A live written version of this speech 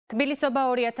თბილისობა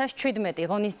 2017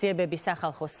 ღონისძიებების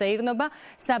სახალხო სეირნობა,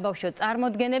 საბავშვო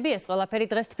წარმოდგენები, ეს ყველაფერი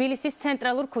დღეს თბილისის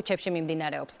ცენტრალურ ქუჩებში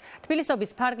მიმდინარეობს.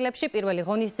 თბილისობის ფარგლებში პირველი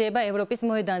ღონისძიება ევროპის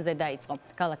მოედანზე დაიწყო.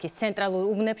 ქალაქის ცენტრალურ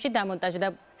უბნებში დამონტაჟდა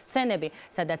სცენები,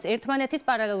 სადაც ერთმანეთის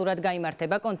პარალელურად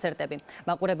გაიმართება კონცერტები.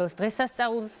 მაყურებელს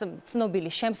დღესასწაულს ცნობილი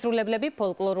შემსრულებლები,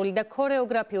 ფოლკლორული და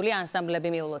ქორეოგრაფიული ანსამბლები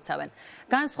მიულოცავენ.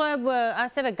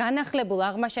 ასევე განახლებულ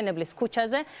აღმაშენებლის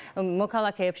ქუჩაზე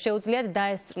მოქალაქეებს შეუძლიათ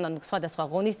დაესწრნენ სხვადასხვა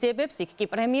ღონისძიებებს, იქ კი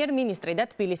პრემიერ-მინისტრი და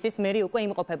თბილისის მერი უკვე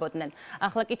იმყოფებოდნენ.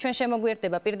 ახლა კი ჩვენ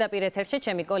შემოგვიერთდება პირდაპირ ეთერში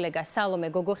ჩემი კოლეგა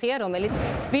სალომე გოგოხია, რომელიც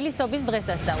თბილისობის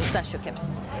დღესასწაულს აშუქებს.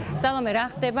 სალომე, რა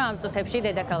ხდება ამ წუთებში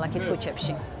დედაქალაქის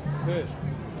ქუჩებში?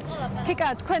 თიკა,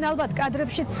 თქვენ ალბათ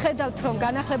კადრებში ხედავთ, რომ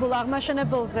განახლებულ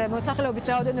აღმაშენებელზე მოსახლეობის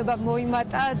რაოდენობა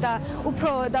მოიმატა და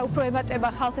უფრო ემატება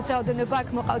ხალხის რაოდენობა. აქ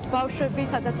მოყავთ ბავშვები,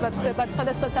 სადაც მათ ხვდებათ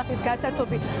სხვადასხვა სახის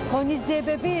გასართობი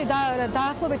ღონისძიებები და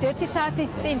დაახლოებით 1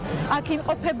 საათის წინ აქ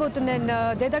იმყოფებოდნენ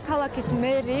დედაქალაქის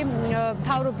მერი,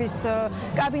 მთავრობის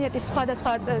კაბინეტის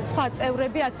სხვა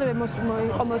წევრები, ასევე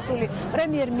იყო მოსული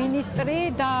პრემიერ-მინისტრი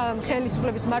და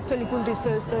ხელისუფლების მმართველი გუნდის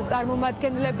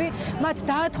წარმომადგენლები. მათ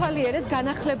დაათვალიერეს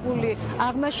განახლებული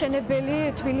აღმაშენებელი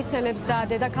თბილისელებს და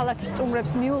დედაქალაქის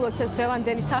სტუმრებს მიულოცეს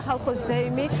დღევანდელი სახალხო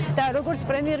ზეიმი და როგორც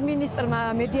პრემიერ-მინისტრმა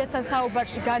მედიასთან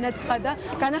საუბარში განაცხადა,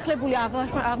 განახლებული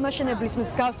აღმაშენებლის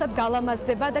მსგავსად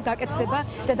გალამაზდება და გაკეთდება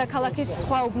დედაქალაქის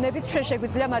სხვა უბნებით. ჩვენ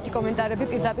შეგვიძლია მათი კომენტარები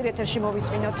პირდაპირ ეთერში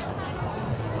მოვისმინოთ.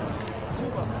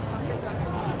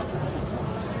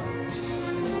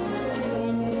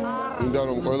 მინდა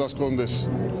რომ ყველას კონდეს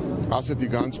ასეთი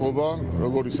განწყობა,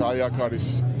 როგორიც აი აქ არის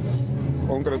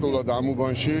კონკრეტულად ამ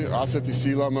უბანში, ასეთი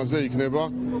სილამაზე იქნება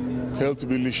მთელ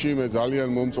თბილისში. მე ძალიან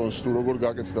მომწონს თუ როგორ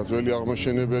გაკეთდა ძველი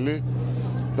აღმაშენებელი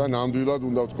და ნამდვილად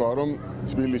უნდა ვთქვა, რომ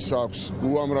თბილისს აქვს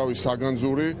უამრავი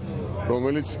საგანძური,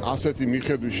 რომელიც ასეთი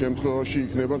მიხედვის შემთხვევაში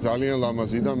იქნება ძალიან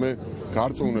ლამაზი და მე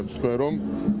გარწმუნებ თქვენ, რომ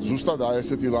ზუსტად აი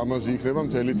ესეთი ლამაზი იქნება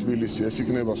მთელი თბილისი. ეს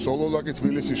იქნება სოლოლაკი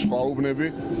თბილისის სხვა უბნები,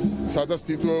 სადაც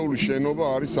თითოეული შენობა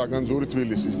არის საგანძური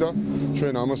თბილისის და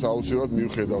ჩვენ ამას აუცილებლად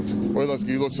მივხედავთ. ყველას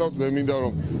გილოცავთ, მე მინდა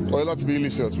რომ ყველა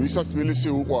თბილისელს, ვისაც თბილისი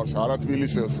უყვარს, არა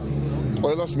თბილისელს,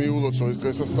 ყველას მიულოცო ეს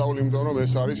დღესასწაული, იმიტომ რომ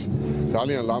ეს არის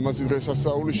ძალიან ლამაზი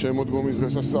დღესასწაული, შემოდგომის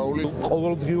დღესასწაული.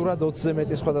 ყოველდღიურად 20-ზე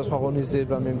მეტი სხვადასხვა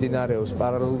ღონისძიება მიმდინარეობს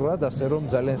პარალელურად, ასე რომ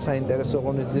ძალიან საინტერესო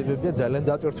ღონისძიებებია, ძალიან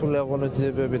დატვირთული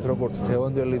ღონისძიებებით, როგორც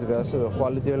დღევანდელი დღე, ასევე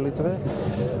ხვალიდელი დღე.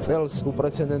 წელს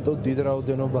უპრეცედენტოდ დიდ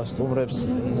რაოდენობას სტუმრებს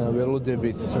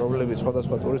ველოდებით, რომლებიც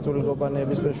სხვადასხვა ტურისტული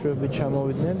კომპანიების მეშვეობით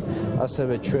ჩამოვიდნენ,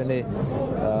 ასევე ჩვენი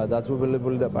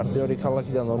დაძაბულებული და პარტნიორი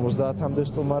ქალაქიდან 50-მდე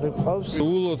სტუმარი გვყავს.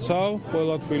 ულოცავ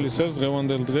ყველა თბილისელს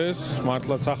დღევანდელ დღეს,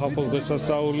 მართლაც სახალხო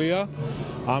დღესასწაულია,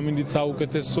 ამინდით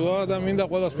საუკეთესოა და მინდა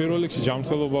ყველას პირველ რიგში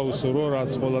ჯანმრთელობა უსურვო,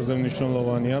 რაც ყველაზე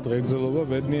მნიშვნელოვანია, დღეგრძელობა,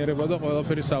 ბედნიერება და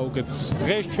ყველაფერი საუკეთესო.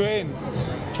 დღეს ჩვენ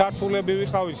ჩართულები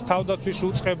ვიყავით თავდაცვის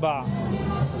უწყება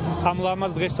ამ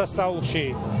ლამაზ დღესასწაულში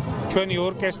ჩვენი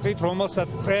ორკესტრით, რომელსაც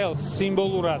წელს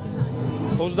სიმბოლურად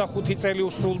 25 წელი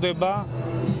უსრულდება.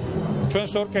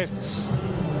 ჩვენს ორკესტრს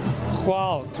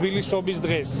ხვალ თბილისობის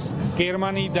დღეს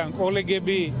გერმანიიდან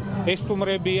კოლეგები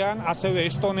ესტუმრებიან, ასევე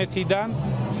ესტონეთიდან.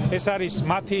 ეს არის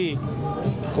მათი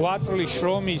 8 წლის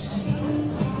შრომის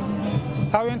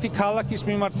თავიანთი ქალაქის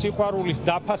მიმართ სიყვარულის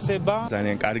დაფასება.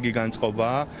 ძალიან კარგი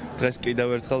განწყობაა. დღეს კიდევ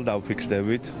ერთხელ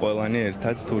დავფიქრდებით, ყველანი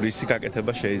ერთად თუ რისი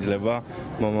გაკეთება შეიძლება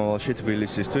მომავალში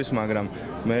თბილისისთვის, მაგრამ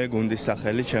მე გუნდის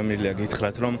სახელით შემიძლია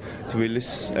გითხრათ, რომ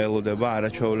თბილისს ელოდება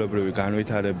არაჩვეულებრივი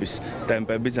განვითარების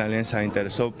ტემპები, ძალიან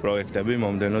საინტერესო პროექტები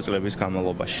მომდევნო წლების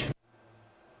განმავლობაში.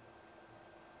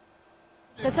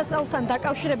 დღესასწაულთან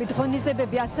დაკავშირებით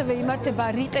ღონისძიებები ასევე იმართება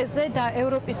რიყეზე და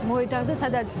ევროპის მოედანზე,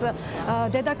 სადაც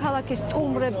დედაქალაქის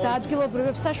სტუმრებს და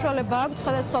ადგილობრივებს საშუალება აქვთ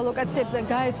სხვადასხვა ლოკაციებზე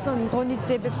გაეცნონ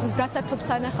ღონისძიებებს, გასართობ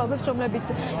სანახაობებს, რომლებიც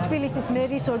თბილისის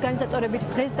მერიის ორგანიზატორებით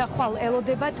დღეს და ხვალ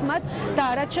ელოდებათ მათ და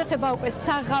რაც შეეხება უკვე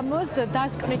საღამოს,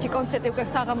 დასკვნითი კონცერტი უკვე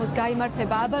საღამოს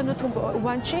გაიმართება აბანოთ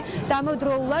უბანში.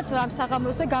 დამოუკიდებლად ამ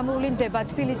საღამოზე გამოვლინდება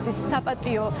თბილისის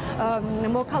საპატიო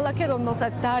მოქალაქე,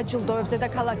 რომელსაც დააჯილდოვებს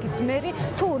დედაქალაქის მერი.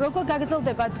 თუ როგორ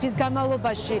გაგრძელდება დღის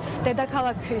განმავლობაში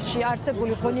დედაქალაქში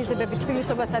არსებული ღონისძიებები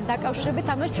თბილისობასთან დაკავშირებით,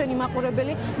 ამას ჩვენი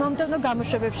მაყურებელი მომდევნო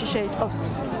გამოშვებებში შეიტყობს.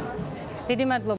 დიდი მადლობა.